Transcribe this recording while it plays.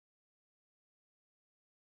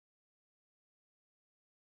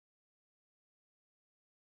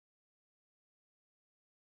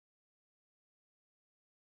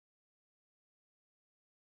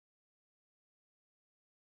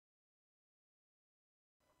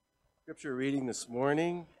Scripture reading this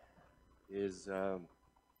morning is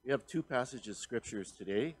we have two passages of scriptures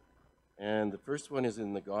today, and the first one is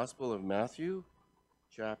in the Gospel of Matthew,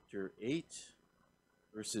 chapter 8,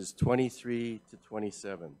 verses 23 to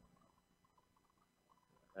 27.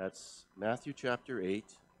 That's Matthew chapter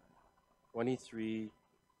 8, 23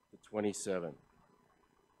 to 27. It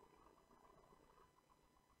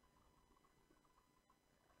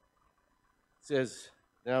says,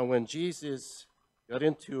 "Now when Jesus got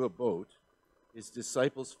into a boat, his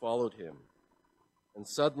disciples followed him. And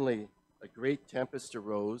suddenly a great tempest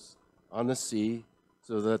arose on the sea,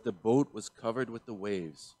 so that the boat was covered with the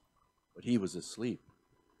waves, but he was asleep.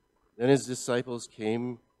 Then his disciples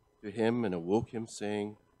came to him and awoke him,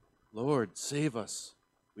 saying, 'Lord, save us,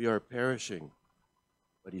 we are perishing.'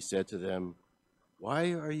 But he said to them,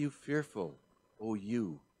 'Why are you fearful, O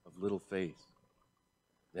you of little faith?'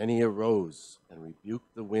 Then he arose and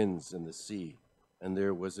rebuked the winds and the sea, and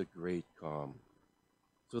there was a great calm.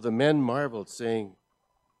 So the men marveled, saying,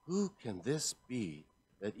 'Who can this be,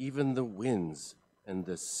 that even the winds and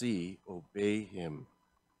the sea obey him?'"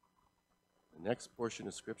 The next portion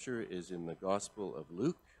of Scripture is in the Gospel of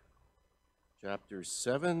Luke, chapter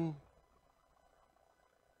 7,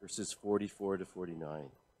 verses 44 to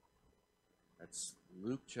 49. That's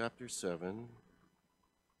Luke chapter 7,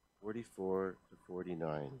 44 to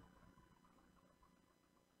 49.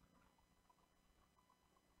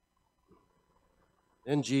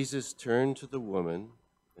 Then Jesus turned to the woman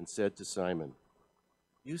and said to Simon,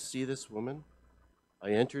 "You see this woman?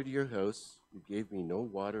 I entered your house. You gave me no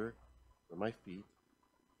water for my feet,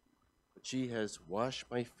 but she has washed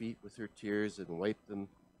my feet with her tears and wiped them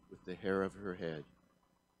with the hair of her head.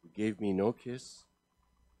 You gave me no kiss.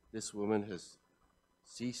 This woman has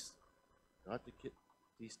ceased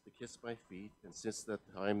to kiss my feet, and since that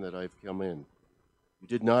time that I've come in, you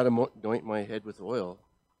did not anoint my head with oil,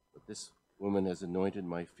 but this woman has anointed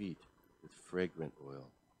my feet with fragrant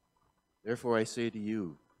oil. Therefore I say to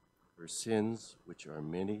you, her sins, which are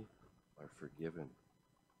many, are forgiven,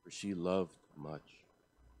 for she loved much.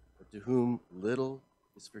 But to whom little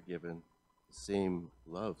is forgiven, the same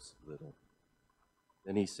loves little."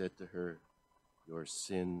 Then he said to her, "Your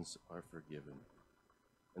sins are forgiven."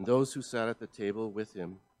 And those who sat at the table with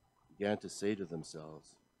him began to say to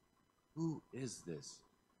themselves, "Who is this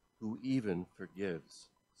who even forgives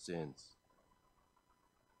sins?"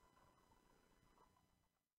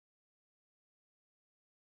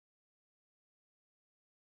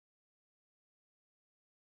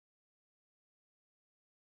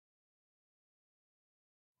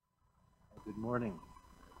 Good morning.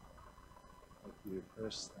 Thank you,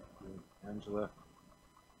 Chris. Thank you, Angela.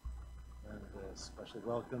 And a special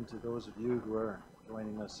welcome to those of you who are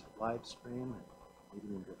joining us live stream,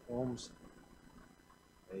 meeting in your homes.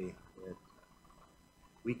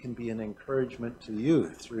 We can be an encouragement to you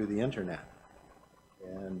through the internet.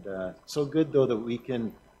 And so good, though, that we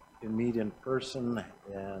can meet in person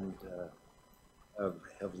and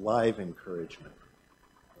have live encouragement.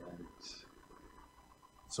 And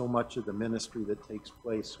so much of the ministry that takes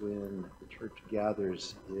place when the church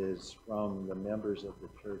gathers is from the members of the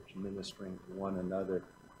church ministering to one another.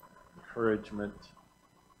 Encouragement,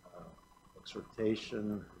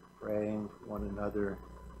 exhortation, praying for one another,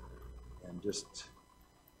 and just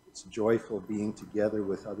it's joyful being together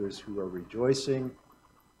with others who are rejoicing,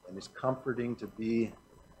 and it's comforting to be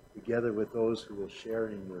together with those who will share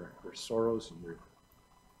in your sorrows and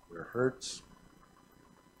your hurts.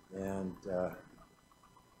 And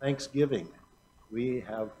Thanksgiving. We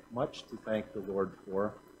have much to thank the Lord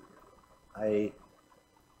for. I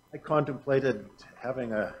contemplated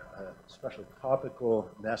having a special topical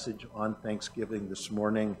message on Thanksgiving this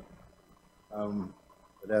morning.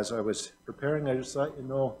 But as I was preparing, I just thought,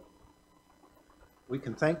 we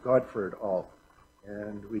can thank God for it all.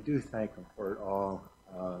 And we do thank Him for it all.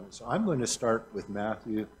 So I'm going to start with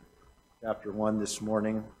Matthew chapter 1 this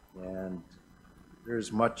morning. And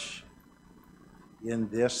there's much in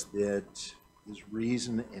this that is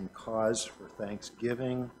reason and cause for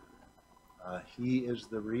thanksgiving. He is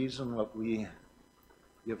the reason that we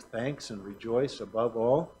give thanks and rejoice above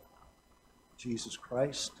all, Jesus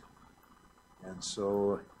Christ. And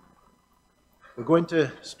so we're going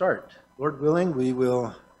to start. Lord willing, we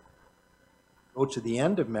will go to the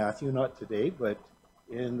end of Matthew, not today, but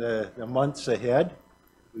in the months ahead.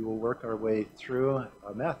 We will work our way through.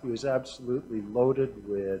 Matthew is absolutely loaded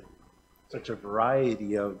with such a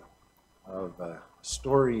variety of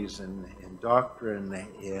stories and doctrine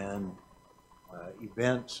and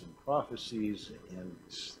events and prophecies, and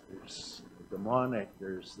there's the demonic,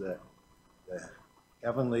 there's the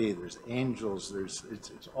heavenly, there's angels,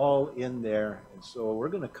 it's all in there. And so we're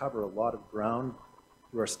going to cover a lot of ground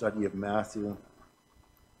through our study of Matthew.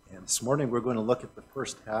 And this morning we're going to look at the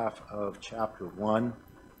first half of chapter 1.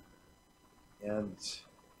 And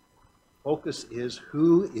focus is,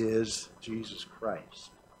 who is Jesus Christ?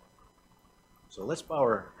 So let's bow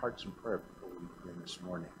our hearts in prayer before we begin this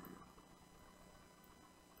morning.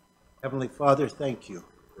 Heavenly Father, thank you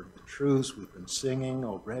for the truths we've been singing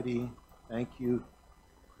already. Thank you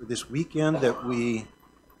for this weekend that we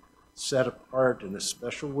set apart in a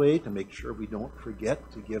special way to make sure we don't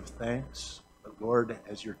forget to give thanks. But Lord,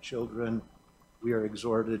 as your children, we are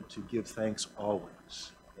exhorted to give thanks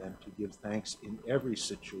always and to give thanks in every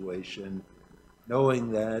situation,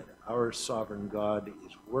 knowing that our sovereign God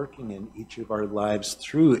is working in each of our lives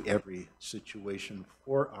through every situation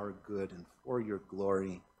for our good and for your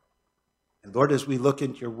glory. And Lord, as we look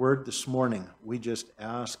into your word this morning, we just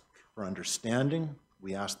ask for understanding.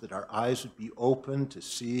 We ask that our eyes would be open to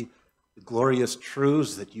see the glorious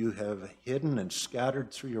truths that you have hidden and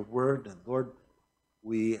scattered through your word. And Lord,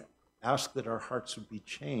 we ask that our hearts would be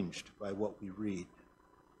changed by what we read.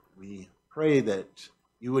 We pray that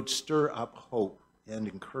you would stir up hope and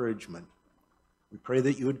encouragement. We pray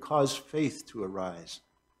that you would cause faith to arise.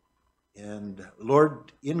 And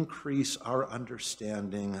Lord, increase our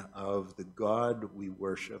understanding of the God we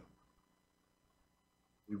worship.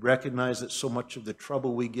 We recognize that so much of the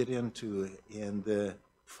trouble we get into and the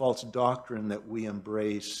false doctrine that we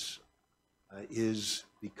embrace is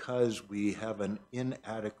because we have an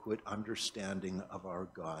inadequate understanding of our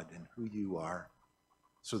God and who you are.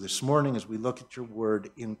 So this morning, as we look at your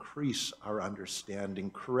word, increase our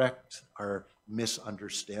understanding, correct our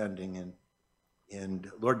misunderstanding,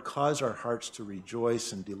 and Lord, cause our hearts to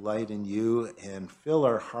rejoice and delight in you and fill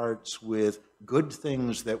our hearts with good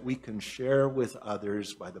things that we can share with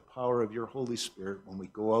others by the power of your Holy Spirit when we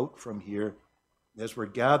go out from here. As we're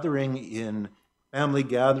gathering in family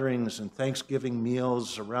gatherings and Thanksgiving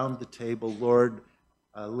meals around the table, Lord,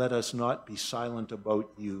 let us not be silent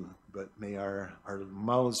about you, but may our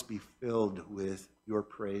mouths be filled with your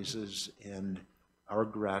praises and our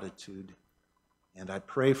gratitude. And I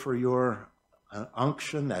pray for your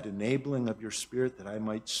unction, that enabling of your Spirit, that I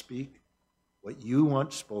might speak what you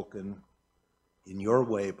want spoken in your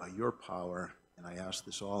way by your power. And I ask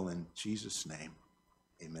this all in Jesus' name.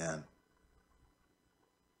 Amen.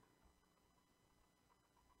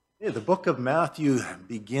 The book of Matthew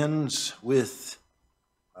begins with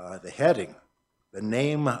the heading, the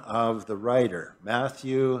name of the writer.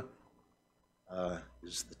 Matthew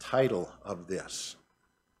is the title of this.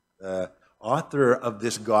 The author of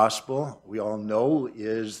this gospel, we all know,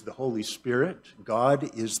 is the Holy Spirit.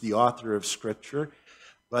 God is the author of Scripture.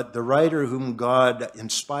 But the writer whom God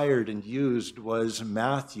inspired and used was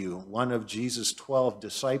Matthew, one of Jesus' 12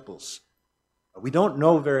 disciples. We don't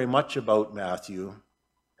know very much about Matthew,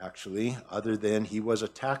 actually, other than he was a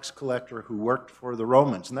tax collector who worked for the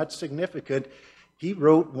Romans. And that's significant. He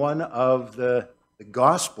wrote one of the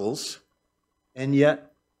Gospels, and yet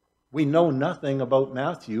we know nothing about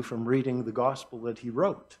Matthew from reading the Gospel that he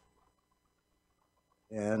wrote.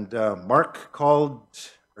 And Mark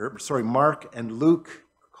and Luke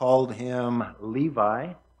called him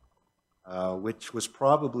Levi, which was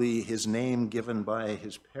probably his name given by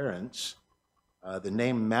his parents. The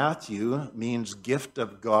name Matthew means gift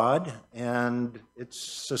of God, and it's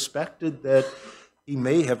suspected that he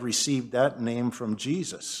may have received that name from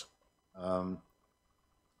Jesus.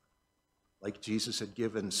 Like Jesus had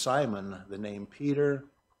given Simon the name Peter,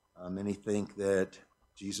 many think that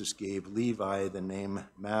Jesus gave Levi the name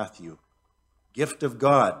Matthew. Gift of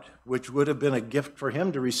God, which would have been a gift for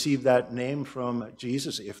him to receive that name from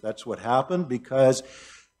Jesus, if that's what happened, because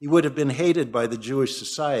he would have been hated by the Jewish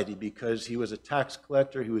society because he was a tax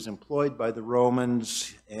collector, he was employed by the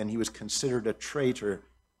Romans, and he was considered a traitor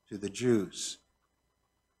to the Jews.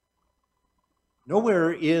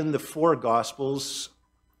 Nowhere in the four Gospels,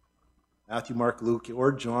 Matthew, Mark, Luke,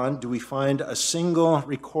 or John, do we find a single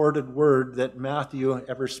recorded word that Matthew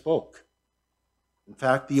ever spoke. In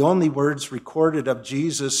fact, the only words recorded of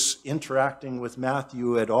Jesus interacting with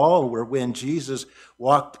Matthew at all were when Jesus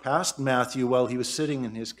walked past Matthew while he was sitting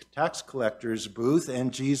in his tax collector's booth,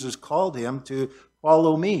 and Jesus called him to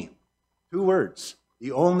follow me. 2 words.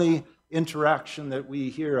 The only interaction that we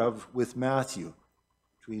hear of with Matthew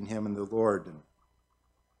between him and the Lord.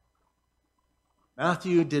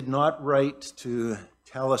 Matthew did not write to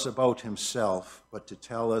tell us about himself, but to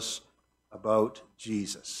tell us about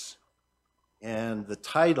Jesus. And the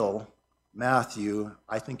title, Matthew,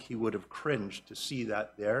 I think he would have cringed to see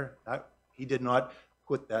that there. He did not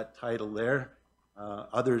put that title there.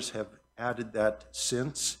 Others have added that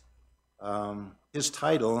since. His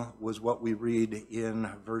title was what we read in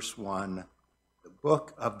verse 1, the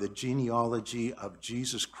book of the genealogy of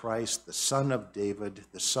Jesus Christ, the son of David,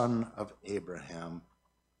 the son of Abraham.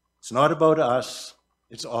 It's not about us,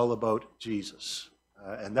 it's all about Jesus.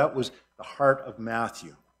 And that was the heart of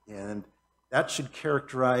Matthew. And that should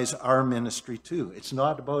characterize our ministry too. It's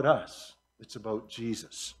not about us, it's about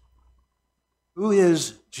Jesus. Who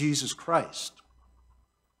is Jesus Christ?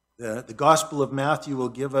 The Gospel of Matthew will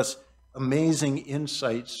give us amazing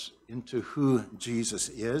insights into who Jesus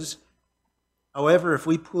is. However, if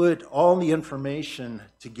we put all the information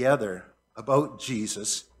together about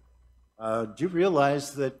Jesus, do you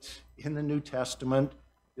realize that in the New Testament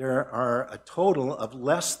there are a total of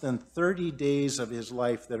less than 30 days of his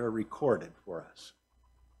life that are recorded for us?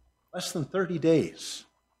 Less than 30 days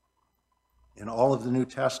in all of the New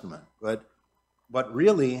Testament. But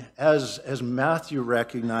really, as Matthew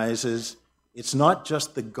recognizes, it's not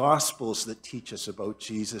just the Gospels that teach us about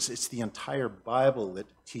Jesus, it's the entire Bible that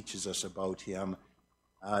teaches us about him.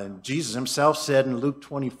 Jesus himself said in Luke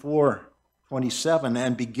 24:27,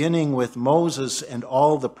 and beginning with Moses and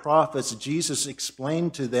all the prophets, Jesus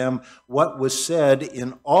explained to them what was said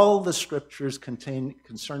in all the scriptures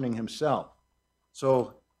concerning himself.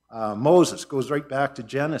 So Moses goes right back to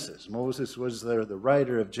Genesis. Moses was the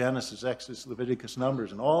writer of Genesis, Exodus, Leviticus,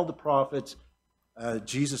 Numbers, and all the prophets.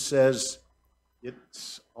 Jesus says,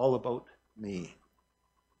 it's all about me,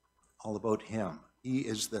 all about him. He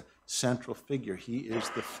is the central figure. He is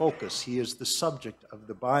the focus. He is the subject of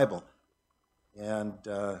the Bible. And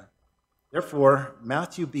therefore,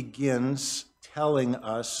 Matthew begins telling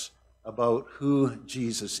us about who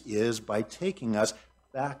Jesus is by taking us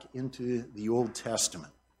back into the Old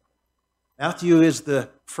Testament. Matthew is the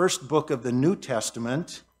first book of the New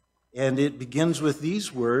Testament, and it begins with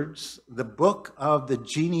these words, the book of the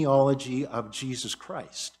genealogy of Jesus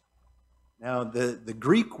Christ. Now, the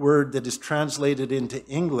Greek word that is translated into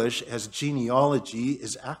English as genealogy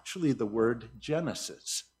is actually the word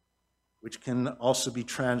Genesis, which can also be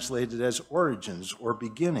translated as origins or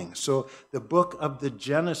beginning. So the book of the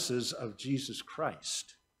Genesis of Jesus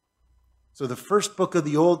Christ. So the first book of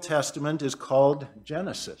the Old Testament is called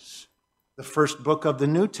Genesis. The first book of the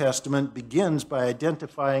New Testament begins by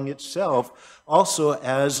identifying itself also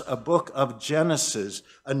as a book of Genesis,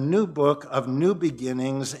 a new book of new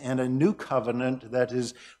beginnings and a new covenant that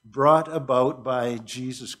is brought about by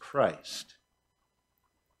Jesus Christ.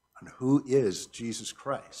 And who is Jesus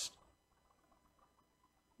Christ?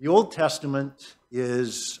 The Old Testament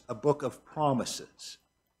is a book of promises,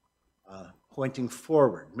 pointing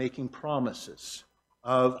forward, making promises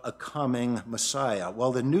of a coming Messiah,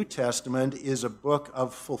 while the New Testament is a book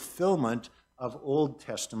of fulfillment of Old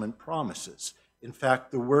Testament promises. In fact,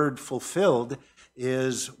 the word fulfilled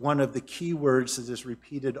is one of the key words that is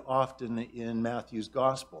repeated often in Matthew's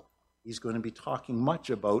gospel. He's going to be talking much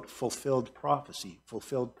about fulfilled prophecy,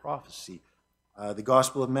 fulfilled prophecy. The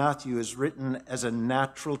Gospel of Matthew is written as a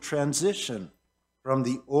natural transition from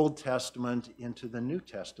the Old Testament into the New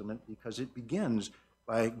Testament because it begins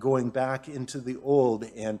by going back into the Old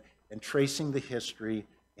and tracing the history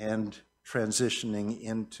and transitioning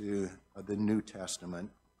into the New Testament.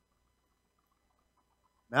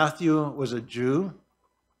 Matthew was a Jew,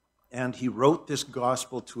 and he wrote this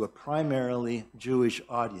gospel to a primarily Jewish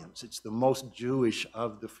audience. It's the most Jewish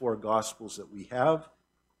of the four gospels that we have,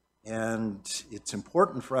 and it's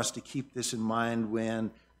important for us to keep this in mind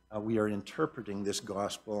when we are interpreting this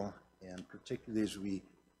gospel, and particularly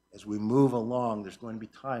as we move along, there's going to be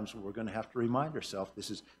times where we're going to have to remind ourselves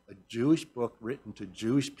this is a Jewish book written to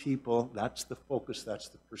Jewish people. That's the focus, that's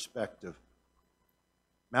the perspective.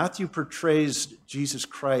 Matthew portrays Jesus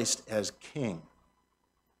Christ as king,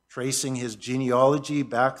 tracing his genealogy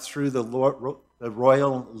back through the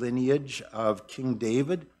royal lineage of King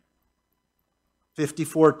David.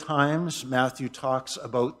 54 times Matthew talks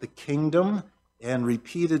about the kingdom and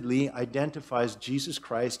repeatedly identifies Jesus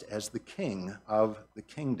Christ as the king of the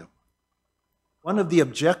kingdom. One of the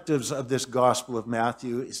objectives of this Gospel of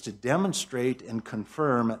Matthew is to demonstrate and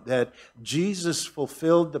confirm that Jesus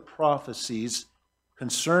fulfilled the prophecies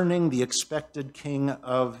concerning the expected king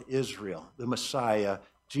of Israel, the Messiah.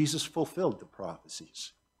 Jesus fulfilled the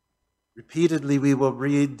prophecies. Repeatedly, we will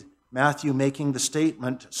read Matthew making the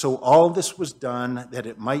statement, so all this was done that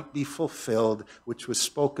it might be fulfilled, which was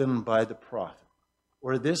spoken by the prophet.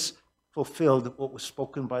 Or this fulfilled what was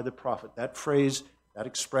spoken by the prophet. That phrase, that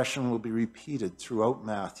expression will be repeated throughout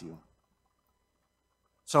Matthew.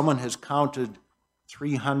 Someone has counted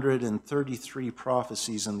 333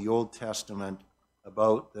 prophecies in the Old Testament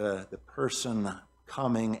about the person,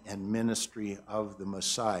 coming, and ministry of the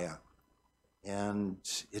Messiah. And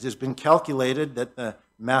it has been calculated that the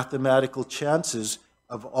mathematical chances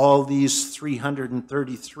of all these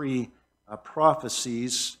 333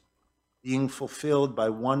 prophecies being fulfilled by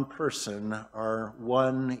one person are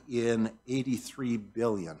 1 in 83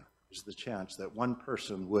 billion is the chance that one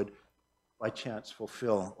person would, by chance,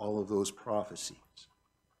 fulfill all of those prophecies.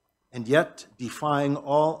 And yet, defying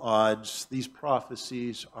all odds, these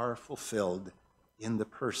prophecies are fulfilled in the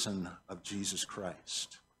person of Jesus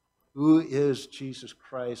Christ. Who is Jesus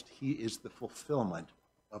Christ? He is the fulfillment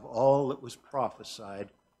of all that was prophesied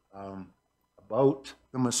about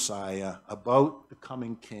the Messiah, about the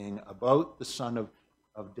coming King, about the Son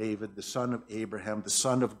of David, the Son of Abraham, the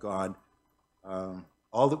Son of God.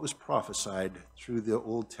 All that was prophesied through the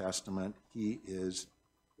Old Testament, he is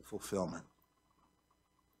the fulfillment.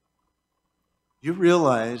 You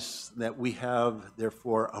realize that we have,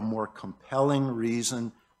 therefore, a more compelling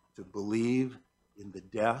reason to believe in the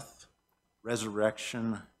death,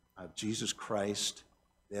 resurrection of Jesus Christ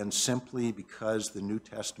than simply because the New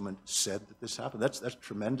Testament said that this happened. That's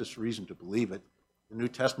tremendous reason to believe it. The New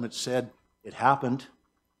Testament said it happened,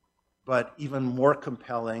 but even more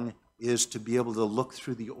compelling is to be able to look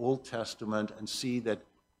through the Old Testament and see that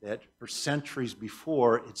for centuries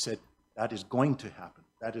before it said that is going to happen,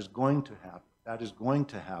 that is going to happen, that is going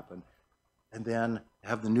to happen, and then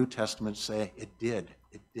have the New Testament say it did,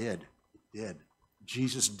 it did, it did.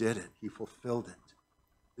 Jesus did it. He fulfilled it.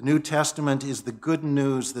 The New Testament is the good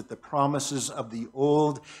news that the promises of the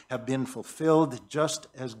Old have been fulfilled just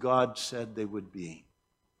as God said they would be.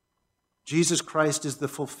 Jesus Christ is the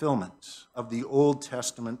fulfillment of the Old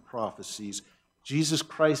Testament prophecies. Jesus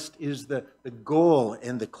Christ is the goal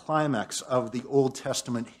and the climax of the Old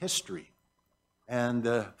Testament history. And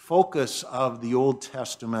the focus of the Old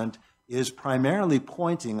Testament is primarily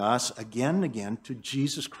pointing us again and again to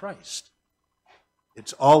Jesus Christ.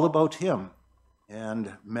 It's all about him,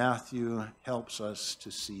 and Matthew helps us to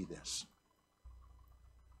see this.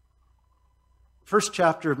 The first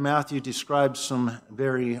chapter of Matthew describes some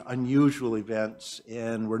very unusual events,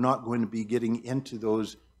 and we're not going to be getting into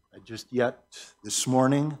those just yet this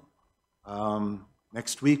morning.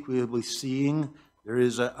 Next week we will be seeing there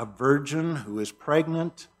is a virgin who is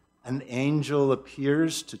pregnant. An angel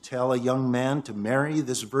appears to tell a young man to marry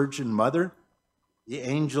this virgin mother. The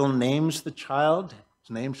angel names the child.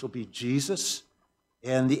 His name shall be Jesus.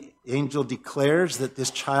 And the angel declares that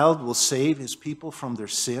this child will save his people from their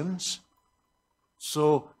sins.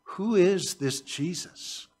 So who is this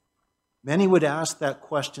Jesus? Many would ask that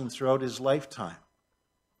question throughout his lifetime.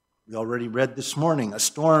 We already read this morning, a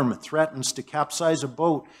storm threatens to capsize a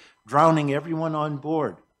boat, drowning everyone on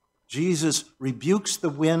board. Jesus rebukes the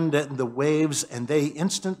wind and the waves, and they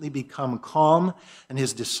instantly become calm, and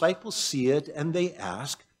his disciples see it, and they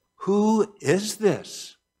ask, who is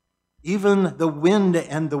this? Even the wind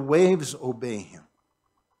and the waves obey him.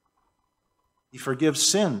 He forgives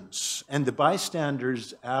sins, and the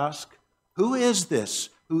bystanders ask, who is this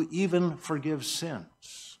who even forgives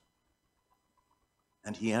sins?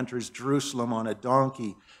 And he enters Jerusalem on a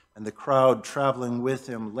donkey, and the crowd traveling with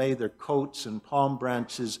him lay their coats and palm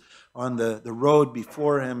branches on the road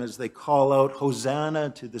before him as they call out, Hosanna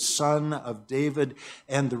to the Son of David.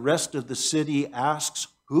 And the rest of the city asks,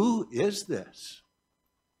 who is this?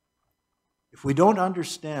 If we don't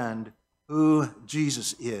understand who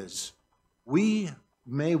Jesus is, we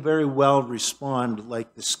may very well respond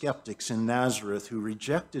like the skeptics in Nazareth who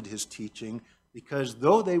rejected his teaching because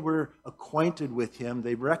though they were acquainted with him,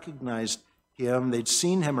 they recognized him, they'd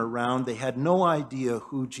seen him around, they had no idea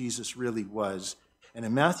who Jesus really was. And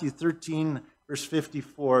in Matthew 13, verse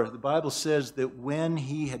 54, the Bible says that when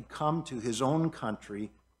he had come to his own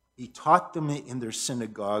country, he taught them in their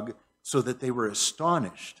synagogue so that they were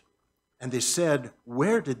astonished. And they said,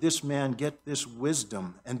 where did this man get this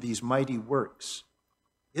wisdom and these mighty works?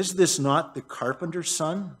 Is this not the carpenter's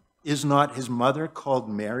son? Is not his mother called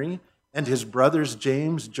Mary, and his brothers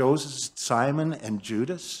James, Joseph, Simon, and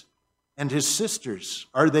Judas? And his sisters,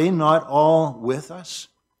 are they not all with us?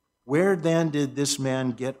 Where then did this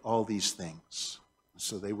man get all these things?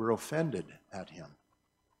 So they were offended at him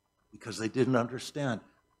because they didn't understand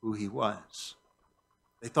who he was.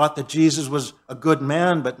 They thought that Jesus was a good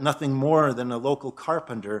man, but nothing more than a local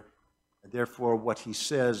carpenter. And therefore, what he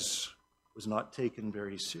says was not taken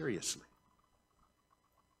very seriously.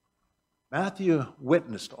 Matthew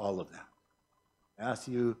witnessed all of that.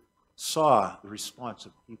 Matthew saw the response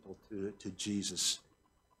of people to Jesus.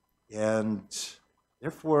 And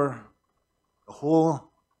therefore, the whole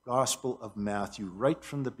Gospel of Matthew, right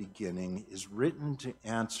from the beginning, is written to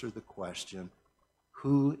answer the question,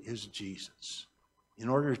 who is Jesus? in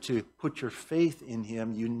order to put your faith in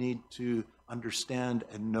him, you need to understand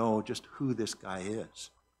and know just who this guy is.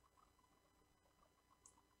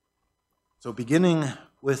 So beginning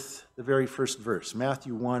with the very first verse,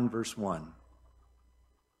 Matthew 1, verse 1.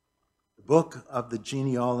 The book of the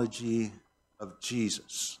genealogy of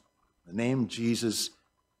Jesus. The name Jesus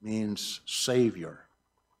means Savior.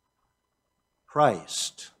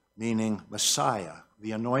 Christ, meaning Messiah,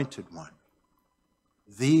 the Anointed One.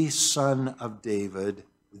 The Son of David,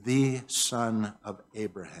 the Son of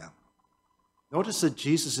Abraham. Notice that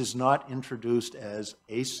Jesus is not introduced as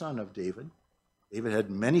a son of David. David had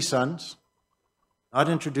many sons. Not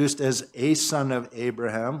introduced as a son of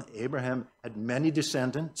Abraham. Abraham had many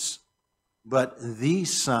descendants, but the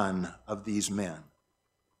son of these men.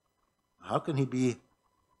 How can he be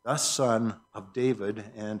the son of David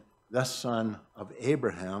and the son of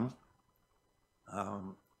Abraham?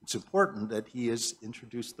 It's important that he is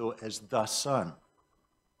introduced, though, as the son.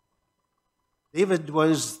 David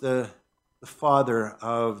was the father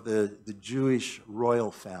of the Jewish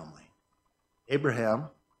royal family. Abraham,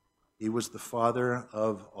 he was the father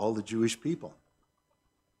of all the Jewish people.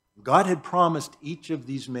 God had promised each of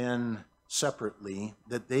these men separately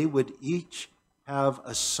that they would each have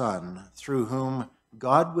a son through whom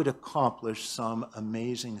God would accomplish some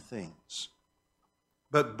amazing things.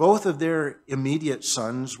 But both of their immediate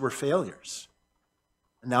sons were failures.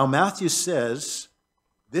 Now Matthew says,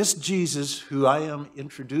 this Jesus who I am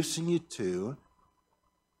introducing you to,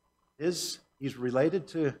 he's related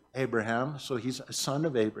to Abraham, so he's a son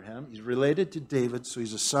of Abraham. He's related to David, so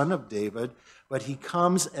he's a son of David. But he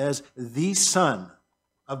comes as the son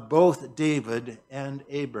of both David and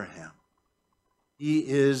Abraham. He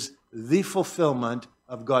is the fulfillment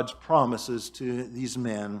of God's promises to these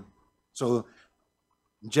men. So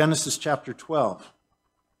Genesis chapter 12,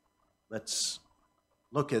 let's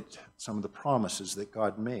look at some of the promises that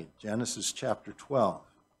God made. Genesis chapter 12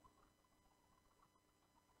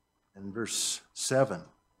 and verse 7.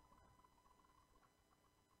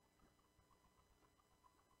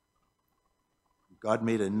 God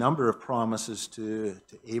made a number of promises to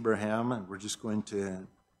Abraham, and we're just going to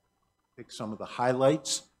pick some of the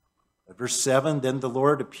highlights. Verse 7, then the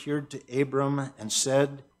Lord appeared to Abram and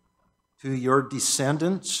said, to your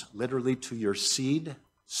descendants, literally to your seed,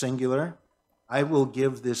 singular, I will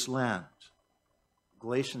give this land.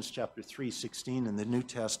 Galatians chapter 3:16 in the New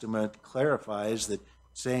Testament clarifies that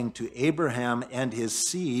saying to Abraham and his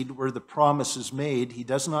seed were the promises made. He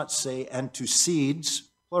does not say and to seeds,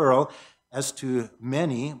 plural, as to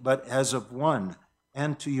many, but as of one,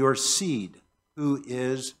 and to your seed, who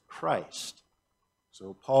is Christ.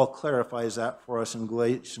 So Paul clarifies that for us in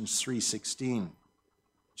Galatians 3:16.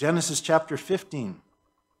 Genesis chapter 15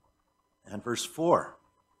 and verse 4.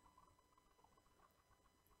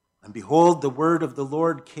 And behold, the word of the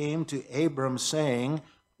Lord came to Abram, saying,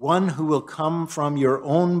 one who will come from your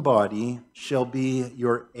own body shall be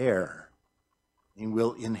your heir. He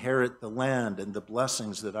will inherit the land and the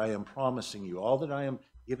blessings that I am promising you. All that I am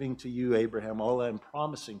giving to you, Abraham, all I am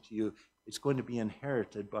promising to you, is going to be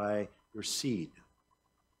inherited by your seed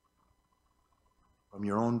from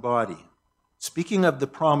your own body. Speaking of the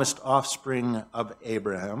promised offspring of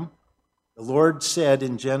Abraham, the Lord said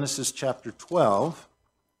in Genesis chapter 12,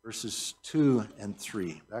 verses 2 and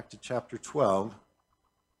 3. Back to chapter 12,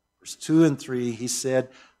 verse 2 and 3, he said,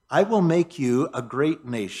 I will make you a great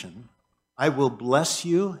nation. I will bless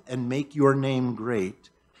you and make your name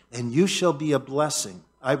great, and you shall be a blessing.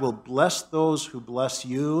 I will bless those who bless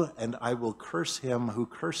you, and I will curse him who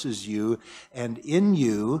curses you, and in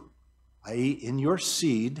you, i.e., in your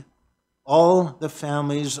seed, all the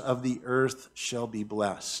families of the earth shall be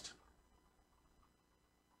blessed.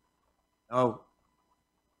 Now,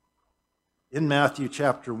 in Matthew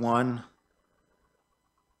chapter 1,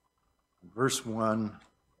 verse 1,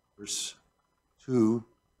 verse 2,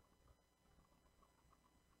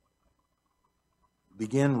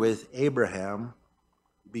 begin with Abraham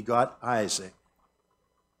begot Isaac,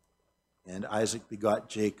 and Isaac begot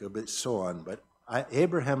Jacob, and so on. But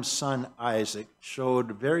Abraham's son Isaac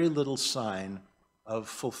showed very little sign of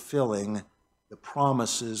fulfilling the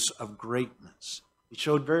promises of greatness. He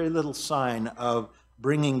showed very little sign of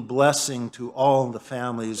bringing blessing to all the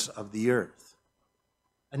families of the earth.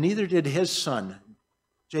 And neither did his son,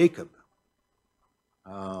 Jacob,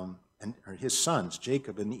 or his sons,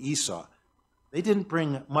 Jacob and Esau. They didn't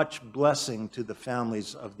bring much blessing to the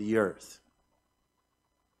families of the earth.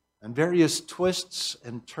 And various twists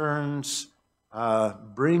and turns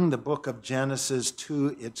bring the book of Genesis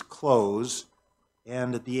to its close.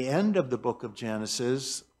 And at the end of the book of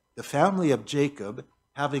Genesis, the family of Jacob,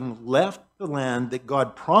 having left the land that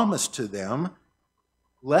God promised to them,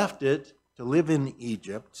 left it to live in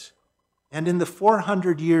Egypt. And in the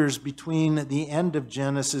 400 years between the end of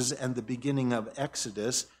Genesis and the beginning of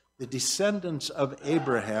Exodus, the descendants of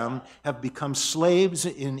Abraham have become slaves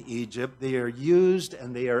in Egypt. They are used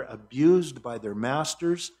and they are abused by their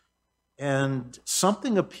masters. And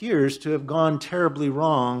something appears to have gone terribly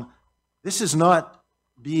wrong. This is not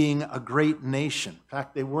being a great nation. In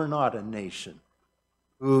fact, they were not a nation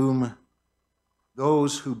whom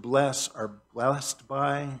those who bless are blessed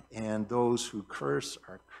by, and those who curse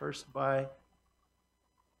are cursed by.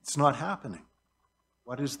 It's not happening.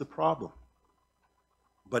 What is the problem?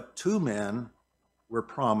 But two men were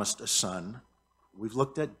promised a son. We've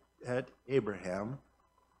looked at Abraham,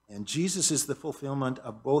 and Jesus is the fulfillment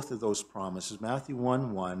of both of those promises. Matthew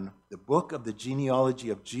 1:1, the book of the genealogy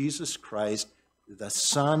of Jesus Christ, the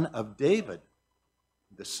son of David,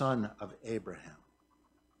 the son of Abraham.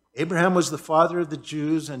 Abraham was the father of the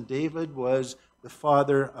Jews, and David was the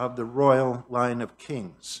father of the royal line of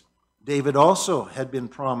kings. David also had been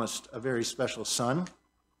promised a very special son.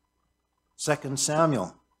 2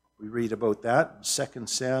 Samuel, we read about that. 2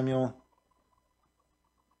 Samuel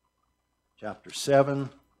chapter 7.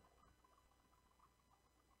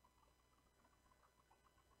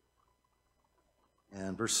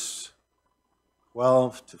 And verse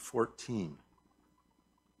 12 to 14.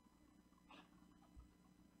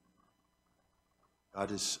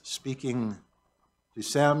 God is speaking to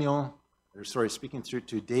speaking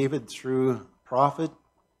to David through prophet.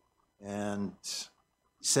 And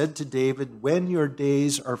he said to David, "When your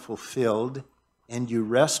days are fulfilled and you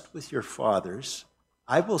rest with your fathers,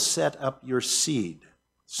 I will set up your seed,"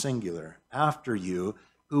 singular, "after you,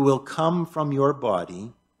 who will come from your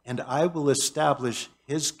body, and I will establish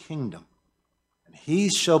his kingdom. And he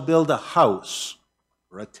shall build a house,"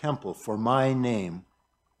 or a temple, "for my name,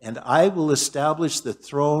 and I will establish the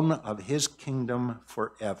throne of his kingdom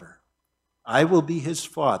forever. I will be his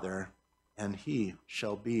father, and he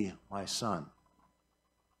shall be my son."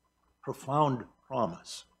 Profound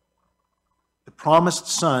promise. The promised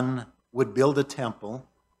son would build a temple,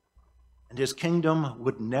 and his kingdom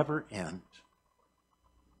would never end.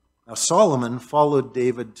 Now, Solomon followed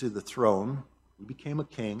David to the throne. He became a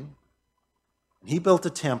king, and he built a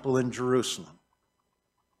temple in Jerusalem.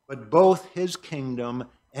 But both his kingdom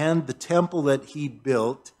and the temple that he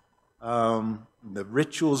built, the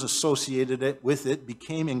rituals associated with it,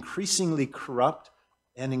 became increasingly corrupt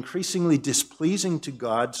and increasingly displeasing to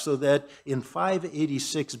God, so that in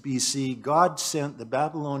 586 BC, God sent the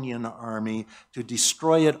Babylonian army to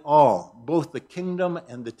destroy it all. Both the kingdom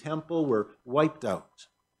and the temple were wiped out.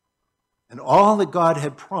 And all that God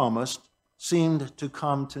had promised seemed to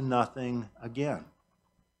come to nothing again.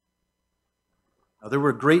 Now, there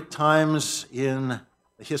were great times in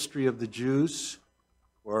the history of the Jews.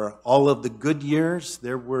 For all of the good years,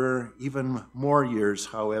 there were even more years,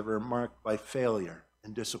 however, marked by failure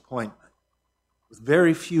and disappointment, with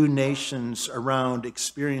very few nations around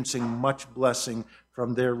experiencing much blessing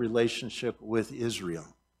from their relationship with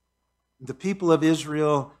Israel. The people of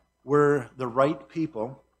Israel were the right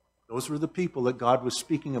people. Those were the people that God was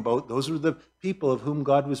speaking about. Those were the people of whom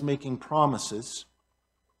God was making promises.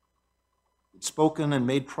 He'd spoken and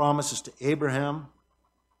made promises to Abraham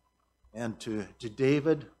and to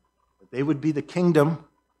David that they would be the kingdom,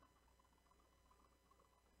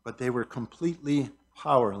 but they were completely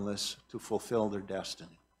powerless to fulfill their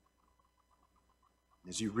destiny.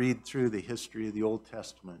 As you read through the history of the Old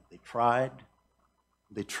Testament, they tried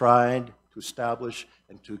to establish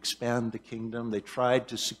and to expand the kingdom. They tried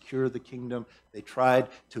to secure the kingdom. They tried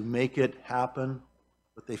to make it happen,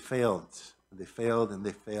 but they failed. They failed and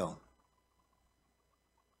they failed.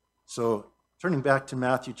 So, turning back to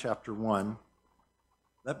Matthew chapter 1,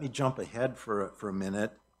 let me jump ahead for a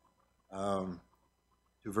minute to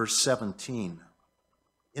verse 17.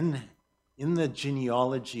 In the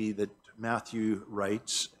genealogy that Matthew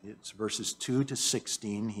writes, it's verses 2 to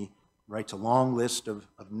 16, he writes a long list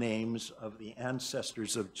of names of the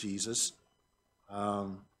ancestors of Jesus.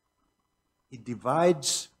 He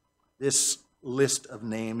divides this list of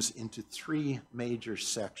names into three major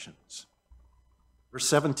sections. Verse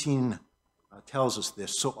 17 tells us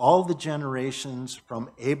this. So all the generations from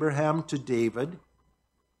Abraham to David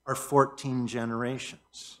are 14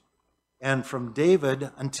 generations. And from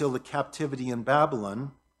David until the captivity in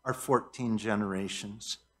Babylon are 14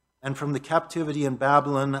 generations. And from the captivity in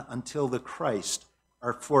Babylon until the Christ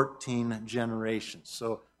are 14 generations.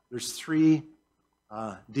 So there's three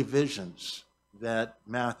divisions that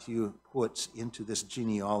Matthew puts into this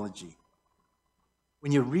genealogy.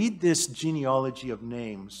 When you read this genealogy of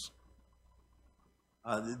names,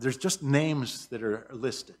 there's just names that are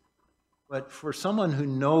listed. But for someone who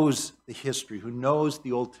knows the history, who knows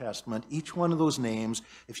the Old Testament, each one of those names,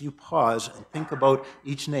 if you pause and think about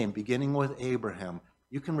each name, beginning with Abraham,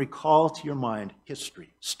 you can recall to your mind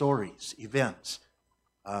history, stories, events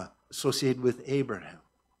associated with Abraham.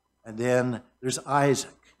 And then there's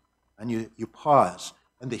Isaac, and you pause,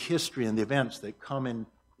 and the history and the events that come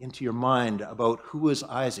into your mind about who was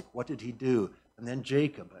Isaac, what did he do, and then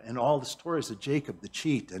Jacob, and all the stories of Jacob, the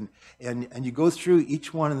cheat, and you go through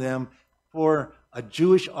each one of them. For a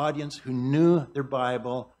Jewish audience who knew their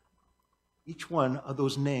Bible, each one of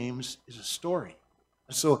those names is a story.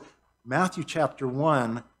 And so Matthew chapter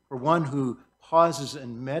 1, for one who pauses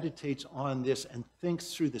and meditates on this and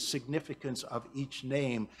thinks through the significance of each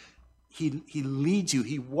name, he leads you,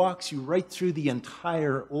 he walks you right through the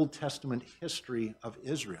entire Old Testament history of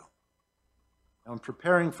Israel. Now, in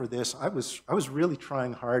preparing for this, I was really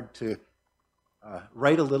trying hard to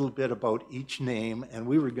write a little bit about each name, and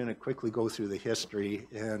we were going to quickly go through the history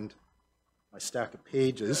and my stack of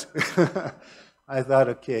pages. I thought,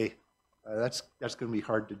 okay, that's going to be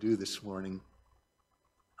hard to do this morning.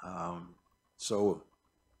 So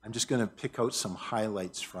I'm just going to pick out some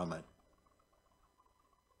highlights from it.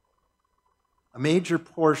 A major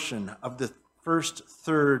portion of the first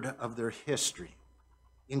third of their history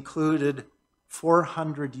included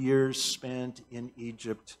 400 years spent in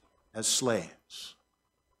Egypt as slaves.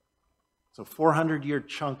 So 400-year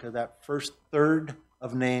chunk of that first third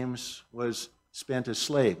of names was spent as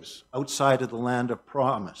slaves outside of the land of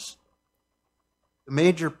promise. The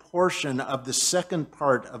major portion of the second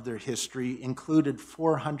part of their history included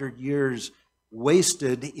 400 years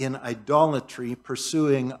wasted in idolatry,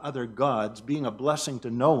 pursuing other gods, being a blessing to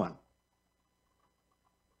no one.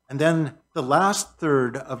 And then the last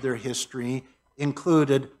third of their history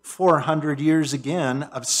included 400 years again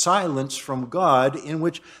of silence from God, in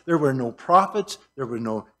which there were no prophets, there were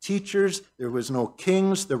no teachers, there was no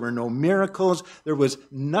kings, there were no miracles, there was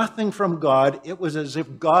nothing from God. It was as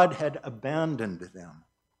if God had abandoned them.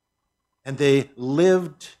 And they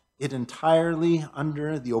lived it entirely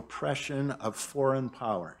under the oppression of foreign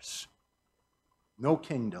powers. No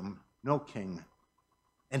kingdom, no king.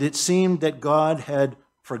 And it seemed that God had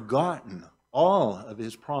forgotten all of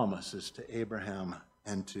his promises to Abraham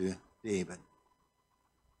and to David.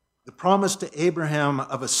 The promise to Abraham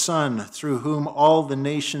of a son through whom all the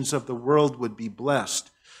nations of the world would be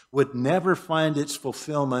blessed would never find its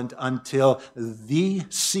fulfillment until the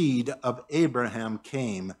seed of Abraham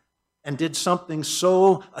came and did something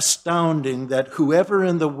so astounding that whoever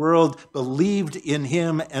in the world believed in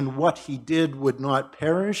him and what he did would not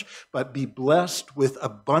perish, but be blessed with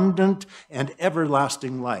abundant and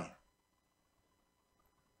everlasting life.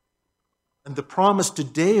 And the promise to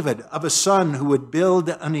David of a son who would build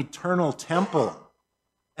an eternal temple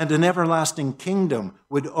and an everlasting kingdom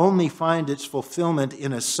would only find its fulfillment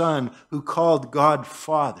in a son who called God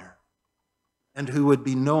Father and who would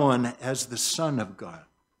be known as the Son of God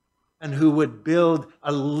and who would build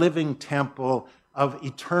a living temple of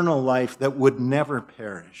eternal life that would never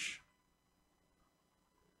perish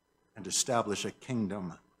and establish a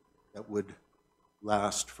kingdom that would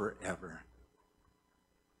last forever.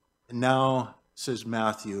 And now, says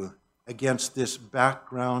Matthew, against this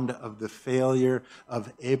background of the failure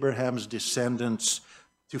of Abraham's descendants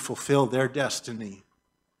to fulfill their destiny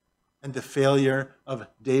and the failure of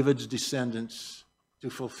David's descendants to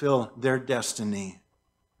fulfill their destiny,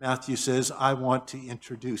 Matthew says, I want to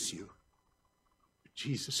introduce you to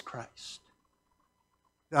Jesus Christ,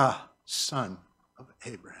 the Son of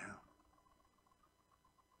Abraham.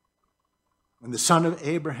 When the Son of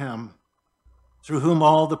Abraham, through whom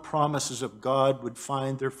all the promises of God would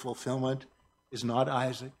find their fulfillment, is not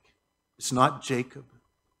Isaac, it's not Jacob,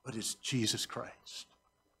 but it's Jesus Christ,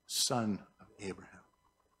 Son of Abraham.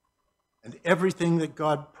 And everything that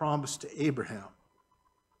God promised to Abraham,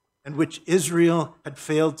 and which Israel had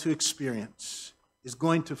failed to experience, is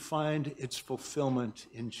going to find its fulfillment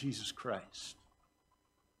in Jesus Christ.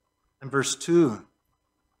 And verse 2,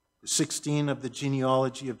 16 of the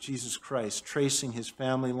genealogy of Jesus Christ, tracing his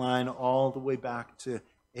family line all the way back to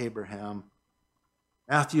Abraham.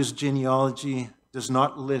 Matthew's genealogy does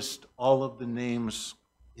not list all of the names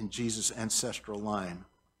in Jesus' ancestral line.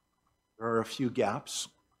 There are a few gaps,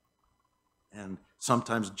 and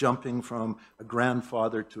sometimes jumping from a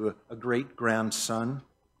grandfather to a great-grandson.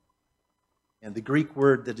 And the Greek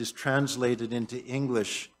word that is translated into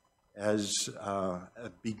English as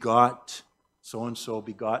begot so-and-so,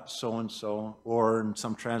 begot so-and-so, or in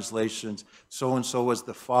some translations, so-and-so was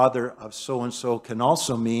the father of so-and-so, can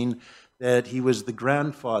also mean that he was the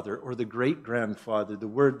grandfather or the great-grandfather. The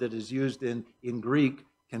word that is used in Greek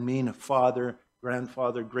can mean a father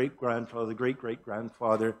grandfather, great-grandfather,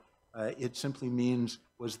 great-great-grandfather. It simply means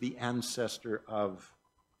was the ancestor of.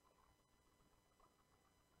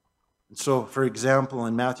 And so, for example,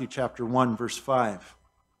 in Matthew chapter 1, verse 5,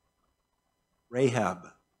 Rahab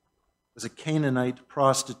was a Canaanite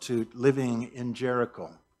prostitute living in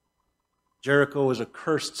Jericho. Jericho was a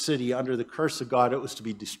cursed city. Under the curse of God, it was to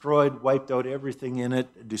be destroyed, wiped out everything in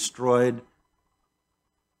it, destroyed.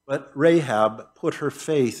 But Rahab put her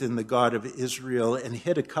faith in the God of Israel and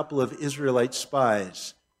hid a couple of Israelite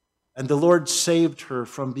spies. And the Lord saved her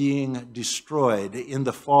from being destroyed in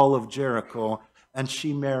the fall of Jericho, and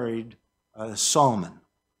she married Solomon.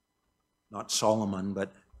 Not Solomon,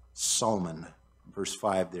 but Salmon. Verse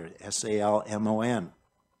 5 there, Salmon.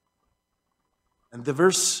 And the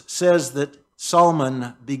verse says that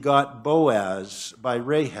Solomon begot Boaz by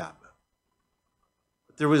Rahab.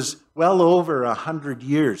 But there was well over 100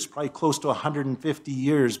 years, probably close to 150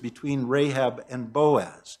 years between Rahab and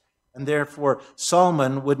Boaz. And therefore,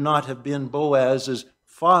 Solomon would not have been Boaz's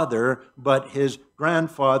father, but his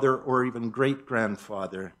grandfather or even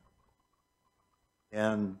great-grandfather.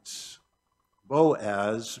 And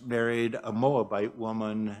Boaz married a Moabite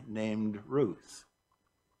woman named Ruth.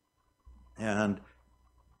 And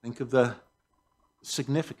think of the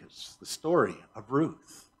significance, the story of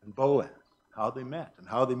Ruth and Boaz, how they met and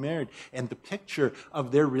how they married. And the picture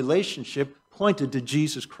of their relationship pointed to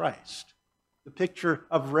Jesus Christ. The picture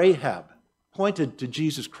of Rahab pointed to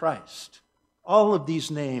Jesus Christ. All of these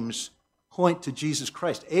names point to Jesus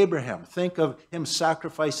Christ. Abraham, think of him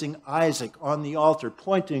sacrificing Isaac on the altar,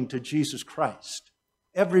 pointing to Jesus Christ.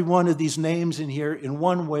 Every one of these names in here, in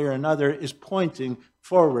one way or another, is pointing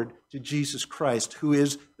forward to Jesus Christ, who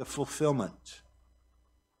is the fulfillment.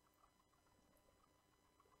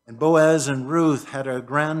 And Boaz and Ruth had a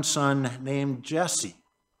grandson named Jesse,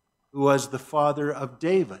 who was the father of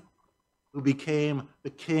David, who became the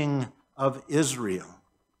king of Israel.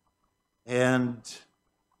 And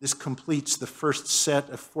this completes the first set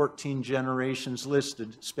of 14 generations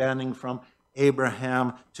listed, spanning from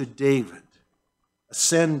Abraham to David.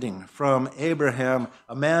 Ascending from Abraham,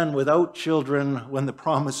 a man without children when the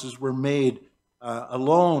promises were made,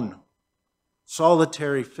 alone,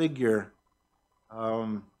 solitary figure,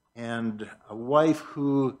 and a wife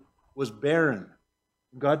who was barren.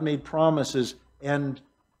 God made promises, and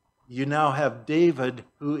you now have David,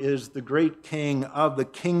 who is the great king of the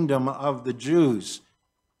kingdom of the Jews.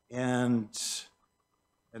 And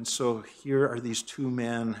so here are these two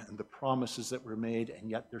men and the promises that were made, and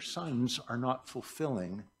yet their sons are not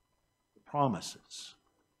fulfilling the promises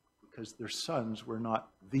because their sons were not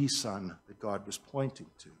the son that God was pointing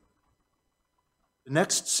to. The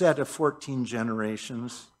next set of 14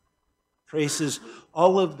 generations traces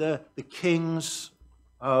all of the kings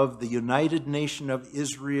of the united nation of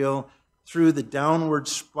Israel through the downward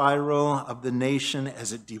spiral of the nation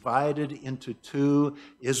as it divided into two,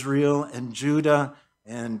 Israel and Judah,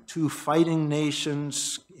 and two fighting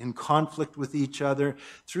nations in conflict with each other,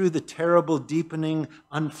 through the terrible deepening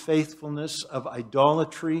unfaithfulness of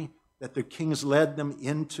idolatry that their kings led them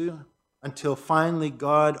into, until finally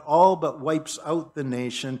God all but wipes out the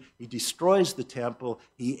nation. He destroys the temple,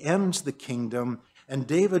 he ends the kingdom, and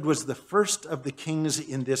David was the first of the kings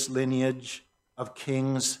in this lineage of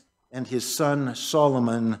kings, and his son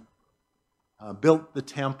Solomon built the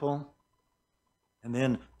temple. And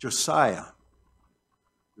then Josiah,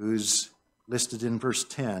 who's listed in verse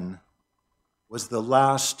 10, was the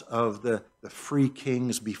last of the free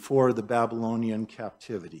kings before the Babylonian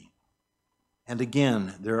captivity. And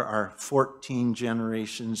again, there are 14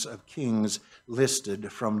 generations of kings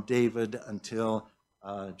listed from David until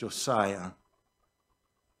Josiah.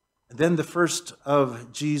 And then the first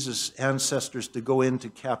of Jesus' ancestors to go into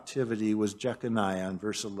captivity was Jeconiah in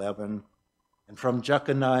verse 11. And from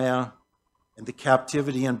Jeconiah and the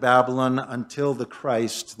captivity in Babylon until the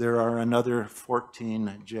Christ, there are another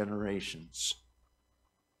 14 generations.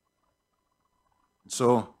 And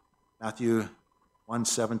so Matthew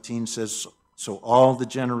 1:17 says, so all the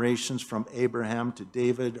generations from Abraham to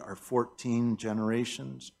David are 14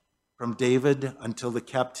 generations. From David until the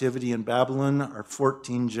captivity in Babylon are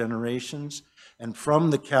 14 generations. And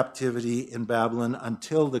from the captivity in Babylon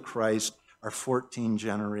until the Christ are 14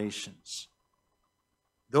 generations.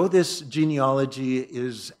 Though this genealogy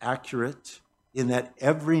is accurate in that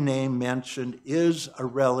every name mentioned is a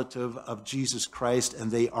relative of Jesus Christ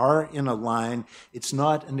and they are in a line, it's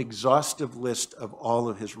not an exhaustive list of all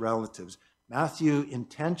of his relatives. Matthew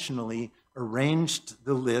intentionally arranged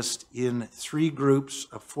the list in three groups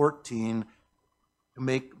of 14 to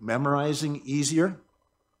make memorizing easier.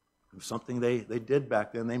 It was something they did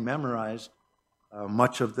back then. They memorized.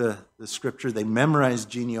 much of the scripture. They memorized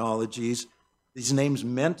genealogies. These names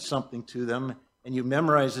meant something to them, and you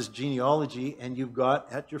memorize this genealogy, and you've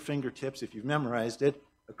got at your fingertips, if you've memorized it,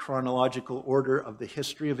 a chronological order of the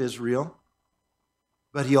history of Israel.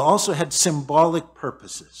 But he also had symbolic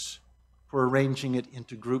purposes for arranging it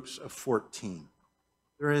into groups of 14.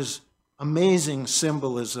 There is amazing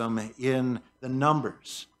symbolism in the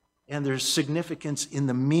numbers, and there's significance in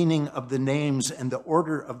the meaning of the names and the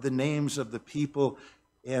order of the names of the people.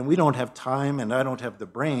 And we don't have time, and I don't have the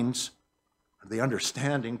brains, the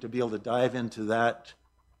understanding to be able to dive into that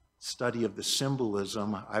study of the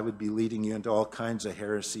symbolism. I would be leading you into all kinds of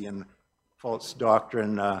heresy and false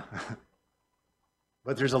doctrine.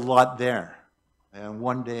 But there's a lot there. And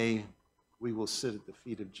one day we will sit at the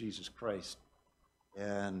feet of Jesus Christ,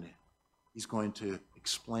 and he's going to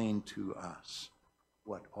explain to us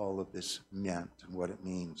what all of this meant and what it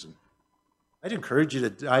means. And I'd encourage you to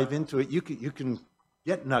dive into it. You can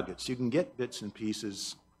get nuggets. You can get bits and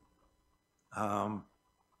pieces.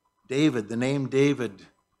 David, the name David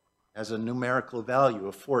has a numerical value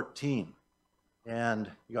of 14. And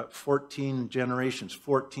you got 14 generations,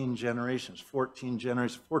 14 generations, 14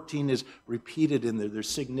 generations. 14 is repeated in there. There's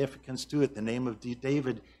significance to it. The name of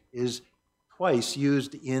David is twice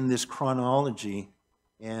used in this chronology.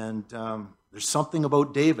 And there's something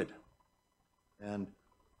about David. And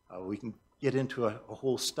we can get into a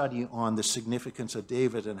whole study on the significance of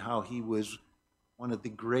David and how he was one of the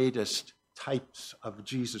greatest types of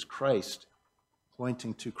Jesus Christ,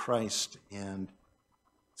 pointing to Christ. And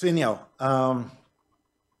so anyhow,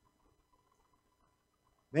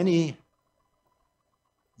 many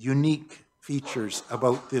unique features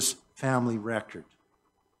about this family record.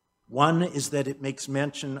 One is that it makes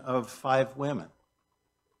mention of 5 women.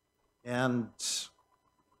 And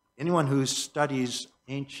anyone who studies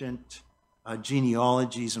ancient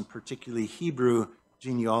genealogies, and particularly Hebrew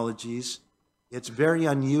genealogies, it's very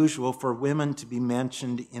unusual for women to be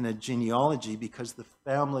mentioned in a genealogy because the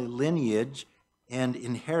family lineage and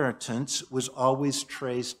inheritance was always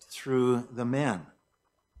traced through the men.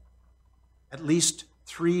 At least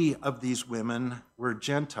 3 of these women were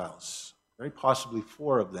Gentiles, very possibly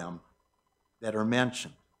 4 of them that are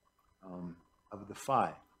mentioned of the 5.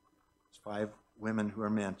 There's 5 women who are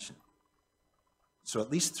mentioned. So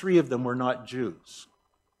at least 3 of them were not Jews.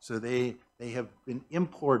 So they have been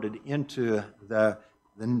imported into the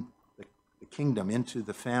kingdom, into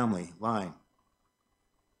the family line.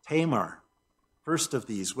 Tamar, first of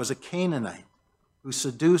these, was a Canaanite who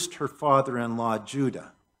seduced her father-in-law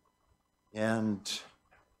Judah. And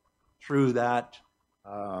through that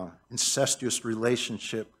incestuous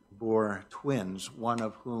relationship bore twins, one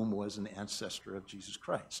of whom was an ancestor of Jesus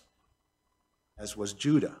Christ, as was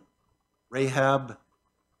Judah. Rahab,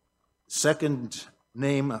 second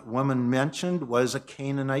name woman mentioned, was a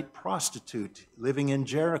Canaanite prostitute living in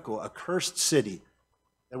Jericho, a cursed city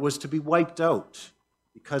that was to be wiped out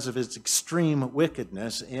because of its extreme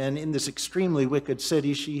wickedness. And in this extremely wicked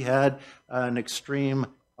city, she had an extreme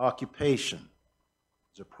occupation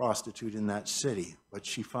as a prostitute in that city. But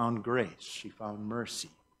she found grace, she found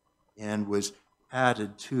mercy, and was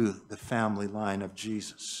added to the family line of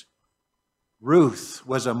Jesus. Ruth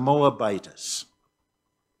was a Moabitess.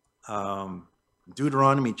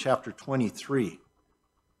 Deuteronomy chapter 23.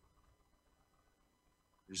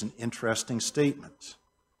 There's an interesting statement.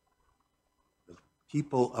 The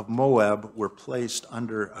people of Moab were placed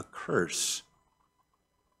under a curse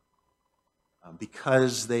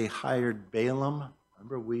because they hired Balaam.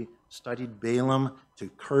 Remember, we studied Balaam to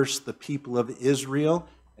curse the people of Israel.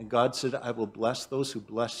 And God said, I will bless those who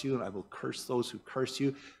bless you, and I will curse those who curse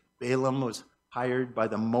you. Balaam was hired by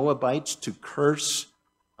the Moabites to curse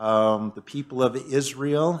the people of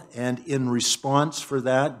Israel. And in response for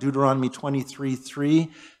that, Deuteronomy 23:3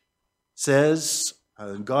 says,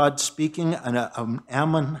 God speaking, an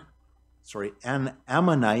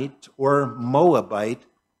Ammonite or Moabite,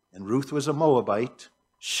 and Ruth was a Moabite,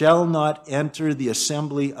 shall not enter the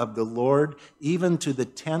assembly of the Lord, even to the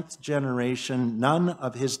 10th generation. None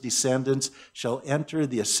of his descendants shall enter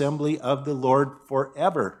the assembly of the Lord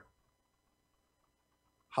forever.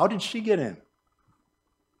 How did she get in?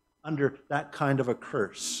 Under that kind of a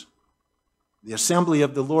curse. The assembly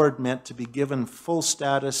of the Lord meant to be given full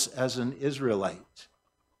status as an Israelite,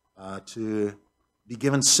 to be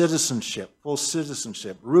given citizenship, full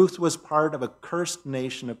citizenship. Ruth was part of a cursed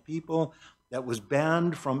nation of people that was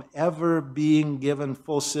banned from ever being given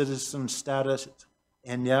full citizen status,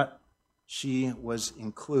 and yet she was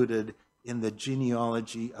included in the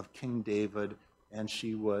genealogy of King David, and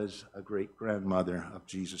she was a great-grandmother of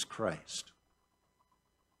Jesus Christ.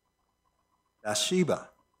 Bathsheba,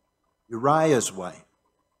 Uriah's wife.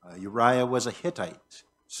 Uriah was a Hittite,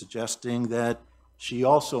 suggesting that she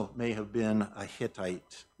also may have been a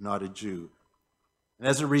Hittite, not a Jew. And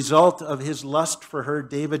as a result of his lust for her,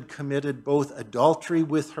 David committed both adultery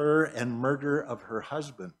with her and murder of her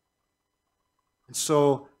husband. And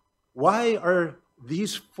so, why are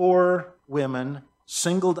these 4 women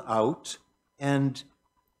singled out and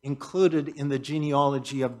included in the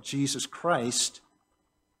genealogy of Jesus Christ?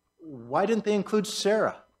 Why didn't they include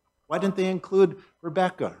Sarah? Why didn't they include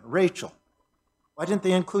Rebecca, Rachel? Why didn't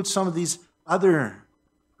they include some of these other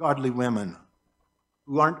godly women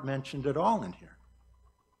who aren't mentioned at all in here?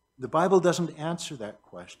 The Bible doesn't answer that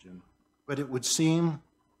question, but it would seem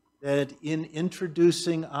that in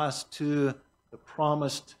introducing us to the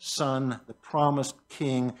promised Son, the promised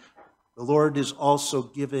King, the Lord is also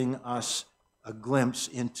giving us a glimpse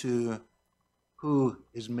into who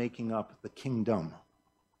is making up the kingdom.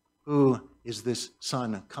 Who is this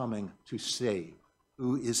Son coming to save?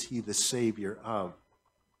 Who is he the Savior of?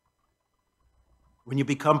 When you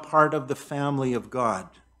become part of the family of God,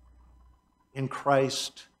 in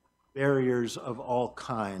Christ, barriers of all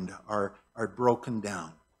kind are broken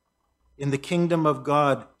down. In the kingdom of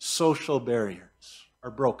God, social barriers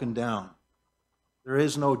are broken down. There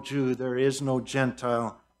is no Jew, there is no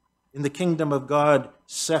Gentile. In the kingdom of God,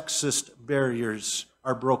 sexist barriers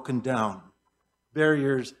are broken down.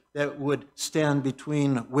 Barriers that would stand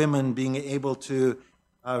between women being able to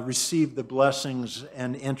receive the blessings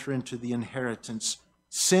and enter into the inheritance.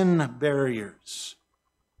 Sin barriers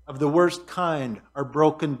of the worst kind are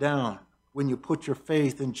broken down when you put your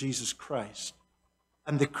faith in Jesus Christ.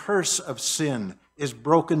 And the curse of sin is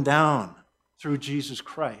broken down through Jesus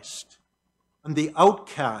Christ. And the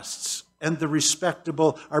outcasts and the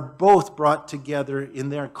respectable are both brought together in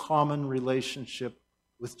their common relationship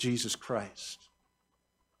with Jesus Christ.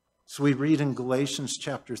 So we read in Galatians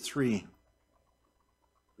chapter 3,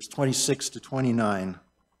 verse 26 to 29,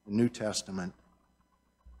 the New Testament.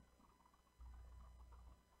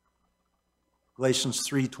 Galatians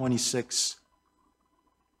 3:26.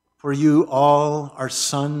 For you all are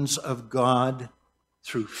sons of God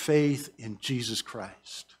through faith in Jesus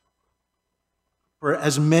Christ. For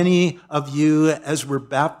as many of you as were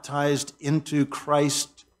baptized into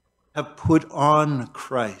Christ have put on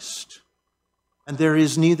Christ. And there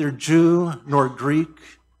is neither Jew nor Greek,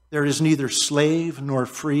 there is neither slave nor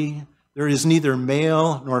free, there is neither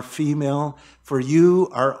male nor female, for you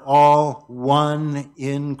are all one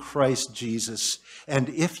in Christ Jesus. And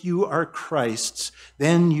if you are Christ's,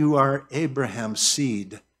 then you are Abraham's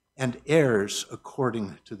seed and heirs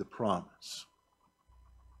according to the promise.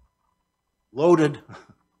 Loaded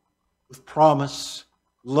with promise,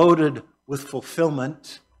 loaded with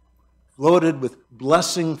fulfillment, loaded with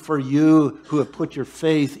blessing for you who have put your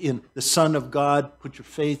faith in the Son of God, put your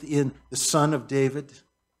faith in the Son of David.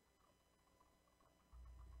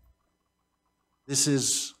 This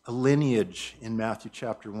is a lineage in Matthew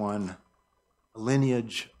chapter 1, a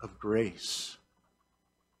lineage of grace.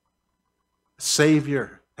 A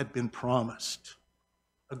Savior had been promised,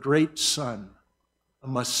 a great Son, a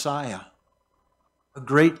Messiah, a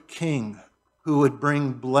great King who would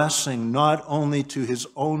bring blessing not only to his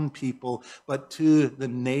own people, but to the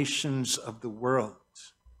nations of the world.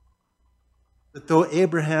 That though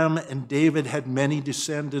Abraham and David had many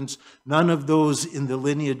descendants, none of those in the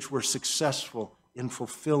lineage were successful in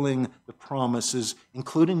fulfilling the promises,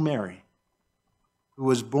 including Mary, who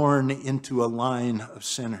was born into a line of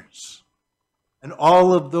sinners. And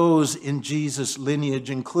all of those in Jesus' lineage,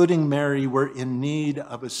 including Mary, were in need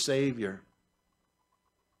of a Savior.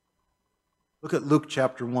 Look at Luke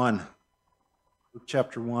chapter 1. Luke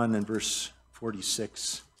chapter 1 and verse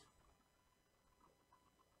 46.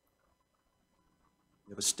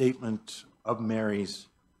 We have a statement of Mary's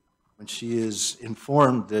when she is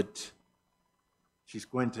informed that she's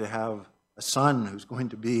going to have a son who's going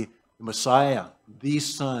to be the Messiah, the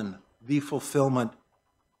Son, the fulfillment.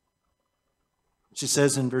 She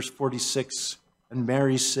says in verse 46, and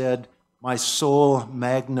Mary said, my soul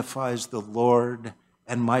magnifies the Lord,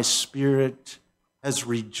 and my spirit has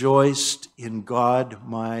rejoiced in God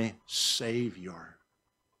my Savior.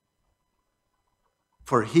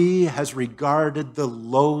 For he has regarded the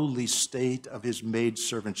lowly state of his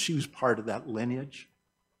maidservant. She was part of that lineage.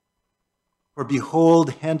 For behold,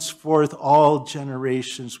 henceforth all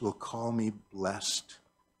generations will call me blessed.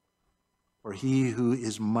 For he who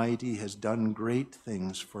is mighty has done great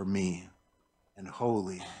things for me, and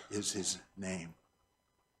holy is his name.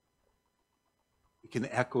 We can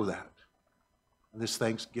echo that. On this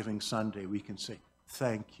Thanksgiving Sunday, we can say,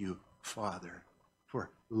 thank you, Father, for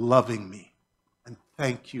loving me. And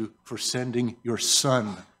thank you for sending your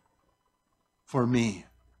Son for me,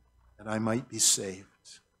 that I might be saved,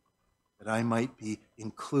 that I might be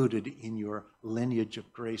included in your lineage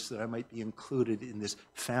of grace, that I might be included in this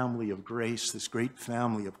family of grace, this great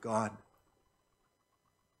family of God.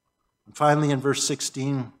 And finally, in verse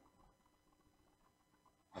 16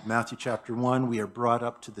 of Matthew chapter 1, we are brought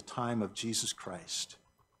up to the time of Jesus Christ.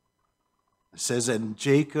 It says, and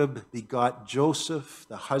Jacob begot Joseph,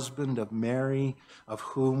 the husband of Mary, of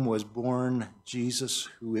whom was born Jesus,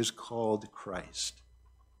 who is called Christ.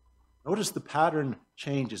 Notice the pattern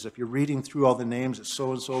changes. If you're reading through all the names, it's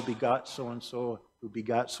so-and-so begot so-and-so, who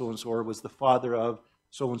begot so-and-so, or was the father of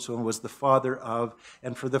so-and-so, and was the father of.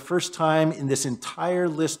 And for the first time in this entire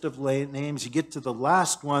list of names, you get to the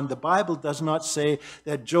last one. The Bible does not say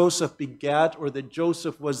that Joseph begat or that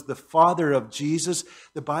Joseph was the father of Jesus.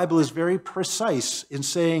 The Bible is very precise in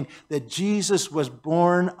saying that Jesus was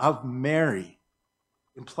born of Mary,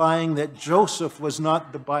 implying that Joseph was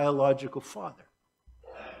not the biological father.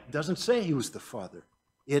 It doesn't say he was the father.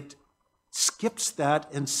 It skips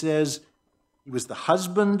that and says he was the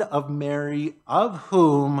husband of Mary, of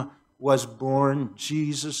whom was born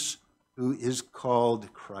Jesus, who is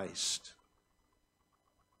called Christ.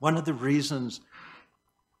 One of the reasons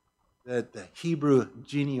that the Hebrew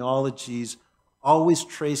genealogies always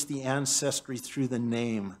trace the ancestry through the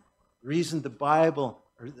name, the reason the Bible,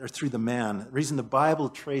 or through the man, the reason the Bible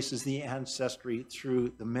traces the ancestry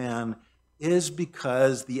through the man is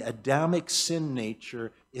because the Adamic sin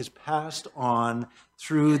nature is passed on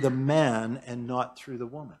through the man and not through the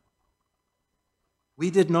woman. We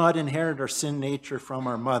did not inherit our sin nature from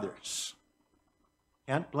our mothers.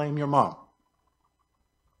 Can't blame your mom.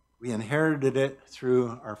 We inherited it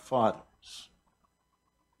through our fathers.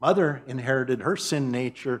 Mother inherited her sin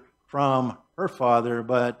nature from her father,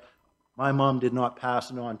 but my mom did not pass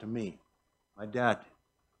it on to me. My dad did.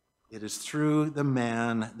 It is through the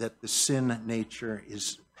man that the sin nature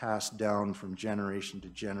is passed down from generation to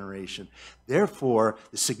generation. Therefore,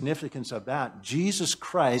 the significance of that, Jesus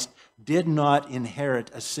Christ did not inherit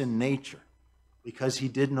a sin nature because he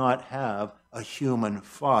did not have a human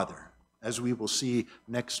father, as we will see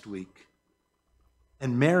next week.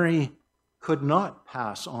 And Mary could not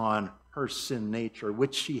pass on her sin nature,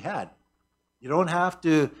 which she had. You don't have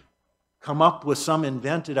to come up with some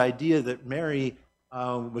invented idea that Mary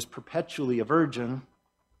was perpetually a virgin,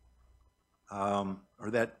 or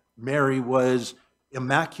that Mary was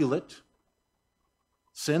immaculate,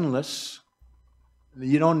 sinless.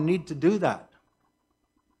 You don't need to do that.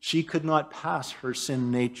 She could not pass her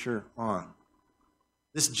sin nature on.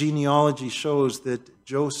 This genealogy shows that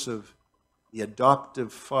Joseph, the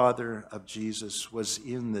adoptive father of Jesus, was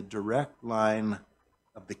in the direct line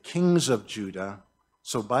of the kings of Judah.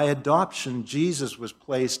 So by adoption, Jesus was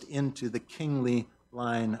placed into the kingly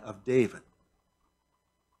line of David.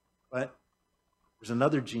 But there's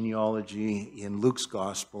another genealogy in Luke's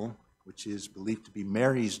gospel, which is believed to be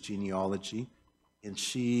Mary's genealogy, and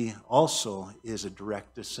she also is a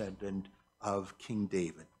direct descendant of King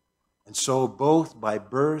David. And so both by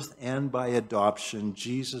birth and by adoption,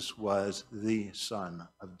 Jesus was the son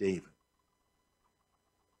of David.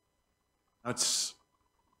 We're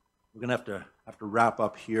going to have to wrap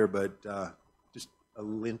up here, but just a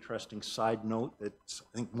little interesting side note that's,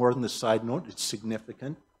 I think more than the side note, it's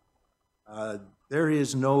significant. There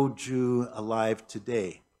is no Jew alive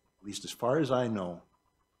today, at least as far as I know,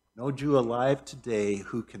 no Jew alive today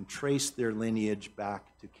who can trace their lineage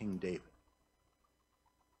back to King David,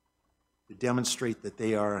 to demonstrate that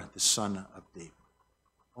they are the son of David.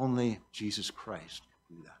 Only Jesus Christ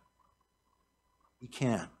can do that. He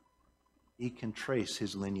can. He can trace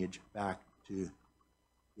his lineage back to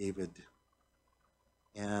David.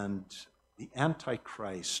 And the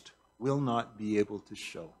Antichrist will not be able to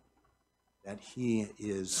show that he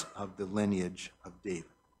is of the lineage of David.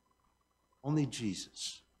 Only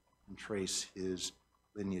Jesus can trace his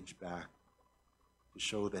lineage back to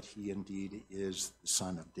show that he indeed is the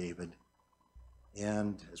son of David.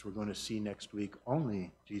 And as we're going to see next week,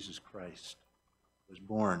 only Jesus Christ was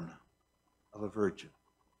born of a virgin,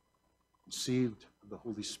 conceived of the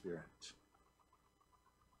Holy Spirit,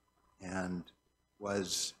 and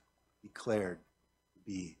was declared to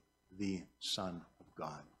be the Son of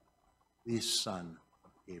God, the Son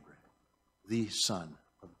of Abraham, the Son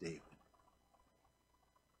of David.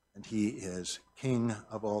 And he is King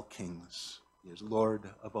of all kings. He is Lord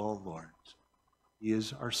of all lords. He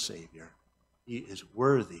is our Savior. He is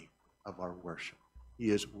worthy of our worship.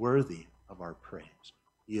 He is worthy of our praise.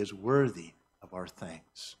 He is worthy of our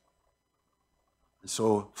thanks. And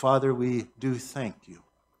so, Father, we do thank you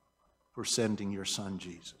for sending your Son,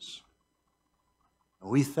 Jesus.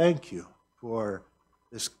 And we thank you for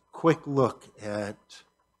this quick look at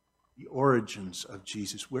the origins of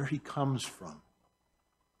Jesus, where he comes from,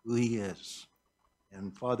 who he is.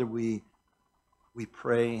 And Father, we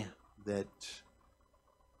pray that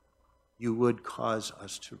you would cause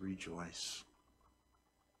us to rejoice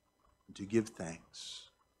and to give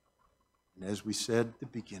thanks. And as we said at the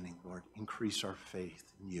beginning, Lord, increase our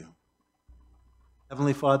faith in you.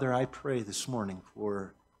 Heavenly Father, I pray this morning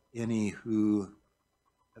for any who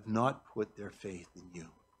have not put their faith in you,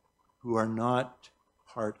 who are not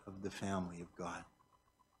part of the family of God.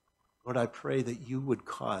 Lord, I pray that you would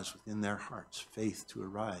cause within their hearts faith to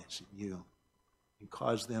arise in you and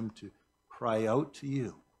cause them to cry out to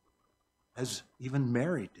you, as even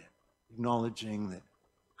Mary did, acknowledging that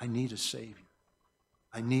I need a Savior.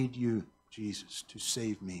 I need you, Jesus, to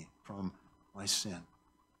save me from my sin,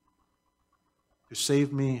 to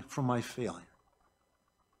save me from my failure.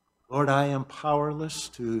 Lord, I am powerless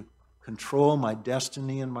to control my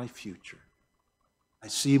destiny and my future. I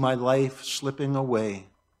see my life slipping away,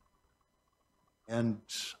 and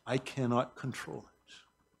I cannot control it.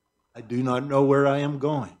 I do not know where I am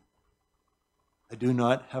going. I do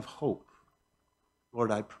not have hope. Lord,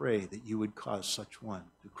 I pray that you would cause such one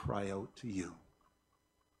to cry out to you,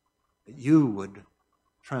 that you would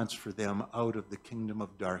transfer them out of the kingdom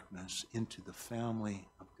of darkness into the family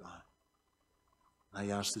of God. I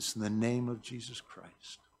ask this in the name of Jesus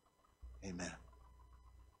Christ. Amen.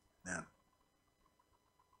 Amen.